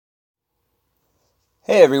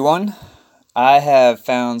Hey everyone, I have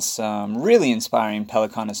found some really inspiring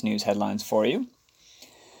Pelicanus news headlines for you.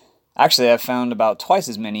 Actually, I've found about twice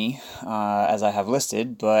as many as I have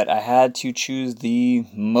listed, but I had to choose the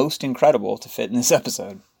most incredible to fit in this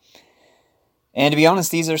episode. And to be honest,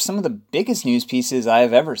 these are some of the biggest news pieces I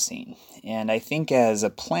have ever seen. And I think as a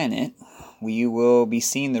planet, we will be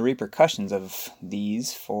seeing the repercussions of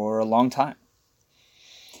these for a long time.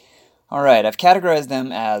 Alright, I've categorized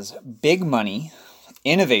them as big money,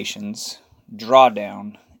 innovations,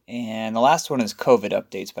 drawdown, and the last one is COVID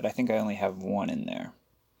updates, but I think I only have one in there.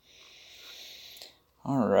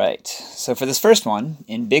 All right, so for this first one,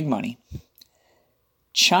 in big money,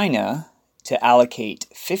 China to allocate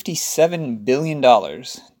 $57 billion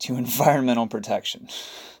to environmental protection.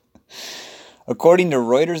 According to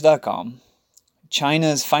Reuters.com,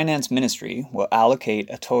 China's finance ministry will allocate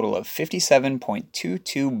a total of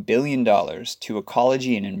 $57.22 billion to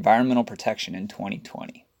ecology and environmental protection in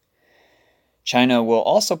 2020. China will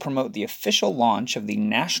also promote the official launch of the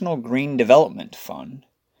National Green Development Fund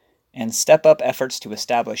and step up efforts to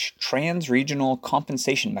establish trans-regional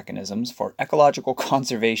compensation mechanisms for ecological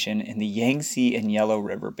conservation in the Yangtze and Yellow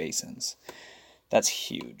River basins. That's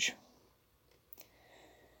huge.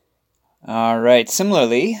 All right,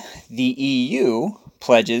 similarly, the EU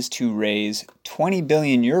pledges to raise 20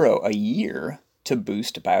 billion euro a year to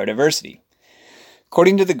boost biodiversity.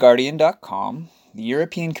 According to TheGuardian.com, the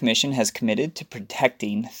European Commission has committed to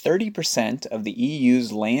protecting 30% of the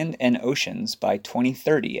EU's land and oceans by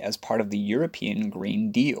 2030 as part of the European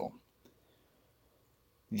Green Deal.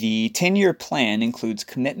 The 10-year plan includes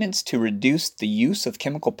commitments to reduce the use of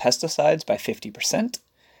chemical pesticides by 50%,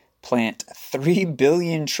 plant 3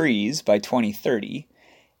 billion trees by 2030,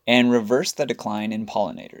 and reverse the decline in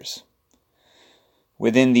pollinators.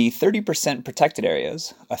 Within the 30% protected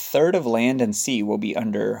areas, a third of land and sea will be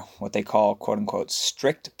under what they call, quote-unquote,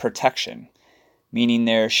 strict protection, meaning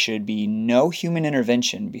there should be no human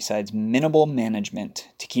intervention besides minimal management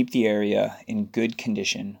to keep the area in good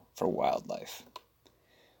condition for wildlife.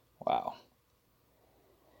 Wow.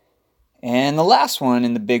 And the last one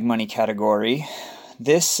in the big money category,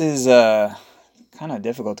 this is kind of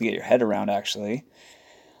difficult to get your head around, actually.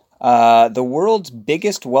 The world's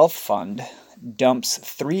biggest wealth fund dumps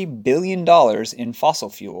 $3 billion in fossil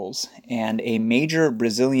fuels and a major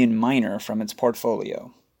Brazilian miner from its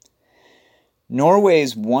portfolio.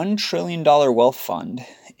 Norway's $1 trillion wealth fund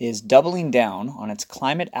is doubling down on its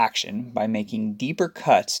climate action by making deeper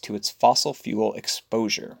cuts to its fossil fuel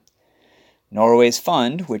exposure. Norway's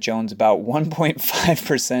fund, which owns about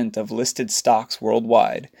 1.5% of listed stocks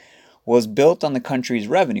worldwide, was built on the country's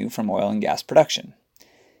revenue from oil and gas production.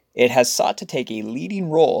 It has sought to take a leading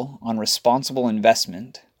role on responsible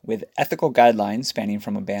investment, with ethical guidelines spanning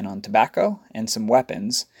from a ban on tobacco and some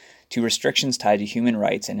weapons to restrictions tied to human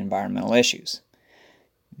rights and environmental issues.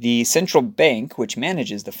 The central bank, which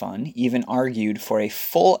manages the fund, even argued for a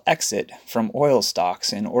full exit from oil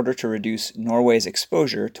stocks in order to reduce Norway's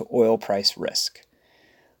exposure to oil price risk.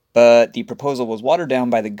 But the proposal was watered down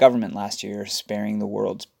by the government last year, sparing the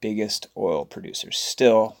world's biggest oil producers.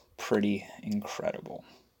 Still pretty incredible.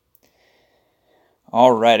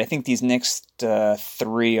 All right, I think these next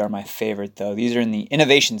three are my favorite, though. These are in the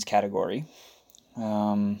innovations category.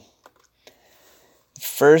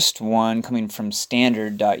 First one coming from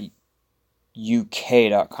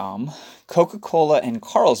standard.uk.com, Coca-Cola and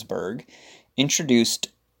Carlsberg introduced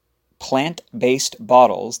plant-based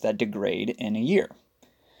bottles that degrade in a year.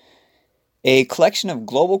 A collection of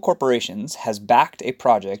global corporations has backed a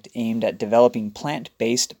project aimed at developing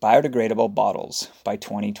plant-based biodegradable bottles by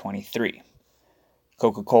 2023.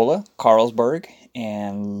 Coca-Cola, Carlsberg,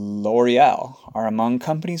 and L'Oreal are among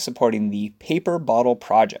companies supporting the Paper Bottle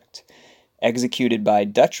Project, executed by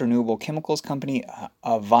Dutch renewable chemicals company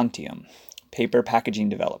Avantium, paper packaging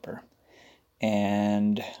developer,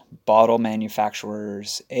 and bottle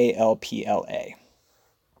manufacturers ALPLA.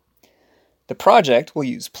 The project will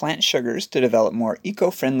use plant sugars to develop more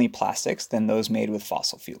eco-friendly plastics than those made with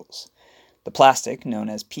fossil fuels. The plastic, known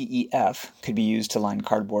as PEF, could be used to line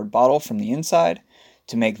cardboard bottle from the inside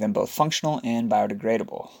to make them both functional and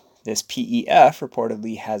biodegradable. This PEF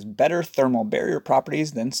reportedly has better thermal barrier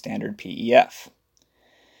properties than standard PEF.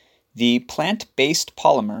 The plant-based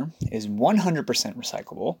polymer is 100%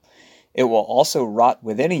 recyclable. It will also rot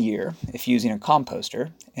within a year if using a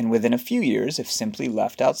composter, and within a few years if simply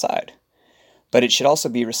left outside. But it should also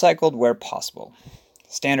be recycled where possible.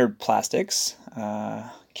 Standard plastics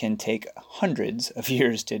can take hundreds of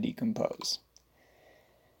years to decompose.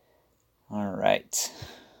 All right.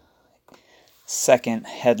 Second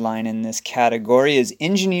headline in this category is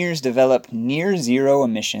engineers develop near zero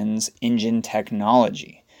emissions engine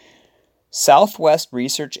technology. Southwest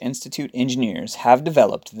Research Institute engineers have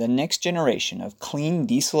developed the next generation of clean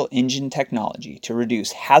diesel engine technology to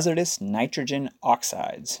reduce hazardous nitrogen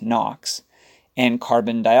oxides, NOx, and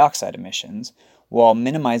carbon dioxide emissions while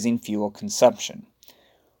minimizing fuel consumption.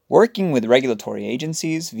 Working with regulatory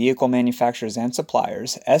agencies, vehicle manufacturers, and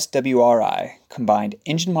suppliers, SWRI combined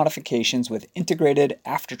engine modifications with integrated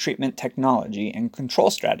aftertreatment technology and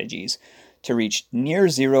control strategies to reach near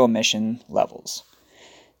zero emission levels.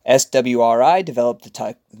 SWRI developed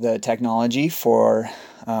the technology for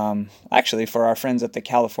our friends at the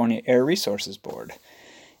California Air Resources Board,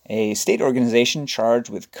 a state organization charged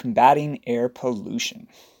with combating air pollution.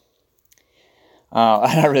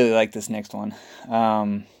 I really like this next one.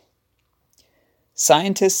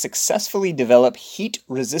 Scientists successfully develop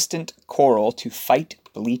heat-resistant coral to fight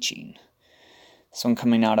bleaching. This one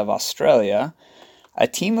coming out of Australia. A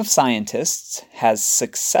team of scientists has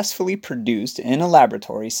successfully produced in a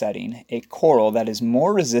laboratory setting a coral that is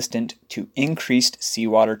more resistant to increased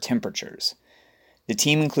seawater temperatures. The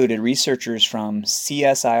team included researchers from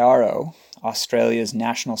CSIRO, Australia's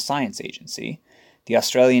National Science Agency, the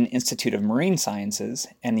Australian Institute of Marine Sciences,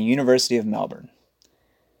 and the University of Melbourne.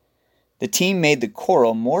 The team made the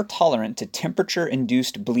coral more tolerant to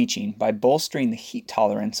temperature-induced bleaching by bolstering the heat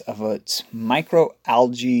tolerance of its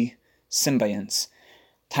microalgae symbionts,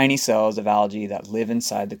 tiny cells of algae that live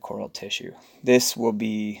inside the coral tissue. This will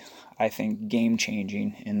be, I think,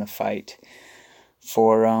 game-changing in the fight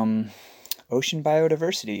for ocean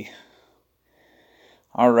biodiversity.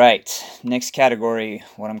 All right, next category,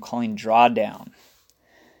 what I'm calling drawdown.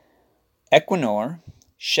 Equinor,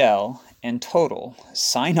 Shell, and Total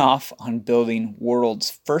sign off on building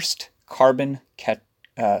world's first carbon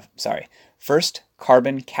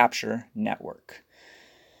capture network.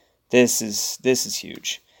 This is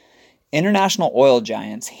huge. International oil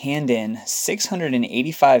giants hand in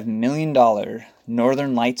 $685 million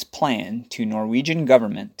Northern Lights plan to Norwegian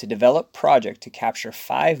government to develop project to capture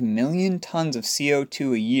 5 million tons of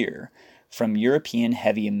CO2 a year from European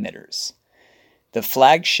heavy emitters. The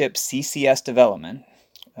flagship CCS development,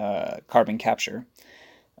 carbon capture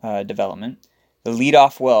development, the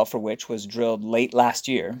lead-off well for which was drilled late last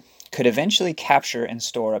year, could eventually capture and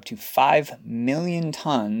store up to 5 million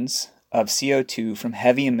tons of CO2 from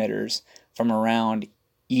heavy emitters from around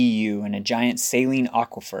EU in a giant saline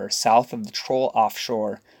aquifer south of the Troll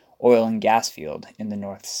offshore oil and gas field in the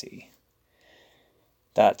North Sea.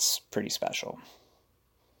 That's pretty special.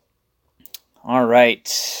 All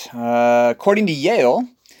right. According to Yale,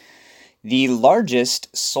 the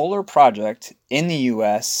largest solar project in the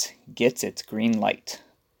U.S. gets its green light.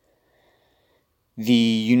 The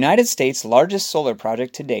United States' largest solar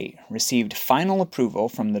project to date received final approval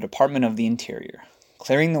from the Department of the Interior,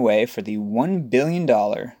 clearing the way for the $1 billion,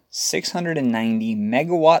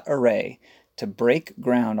 690-megawatt array to break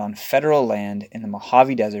ground on federal land in the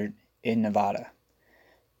Mojave Desert in Nevada.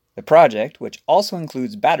 The project, which also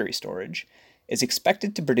includes battery storage, is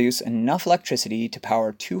expected to produce enough electricity to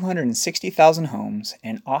power 260,000 homes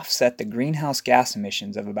and offset the greenhouse gas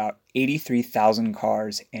emissions of about 83,000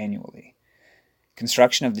 cars annually.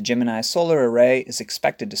 Construction of the Gemini solar array is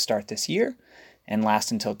expected to start this year and last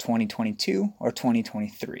until 2022 or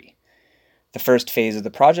 2023. The first phase of the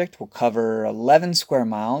project will cover 11 square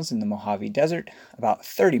miles in the Mojave Desert, about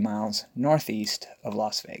 30 miles northeast of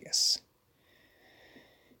Las Vegas.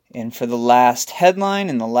 And for the last headline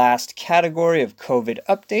in the last category of COVID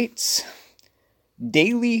updates,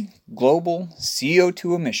 daily global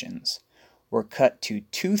CO2 emissions were cut to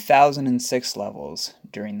 2006 levels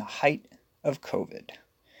during the height of COVID.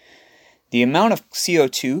 The amount of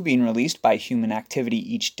CO2 being released by human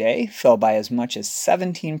activity each day fell by as much as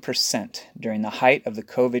 17% during the height of the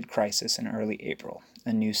COVID crisis in early April,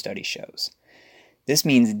 a new study shows. This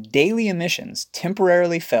means daily emissions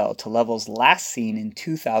temporarily fell to levels last seen in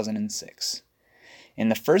 2006. In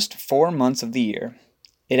the first 4 months of the year,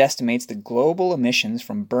 it estimates the global emissions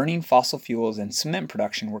from burning fossil fuels and cement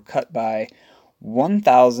production were cut by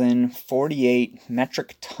 1,048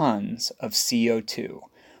 metric tons of CO2,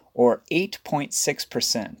 or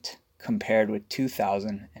 8.6% compared with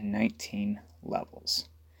 2019 levels.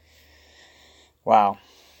 Wow.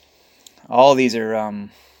 All these are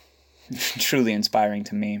truly inspiring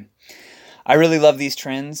to me. I really love these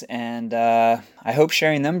trends, and I hope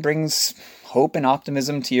sharing them brings hope and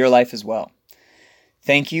optimism to your life as well.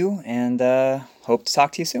 Thank you, and hope to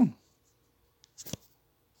talk to you soon.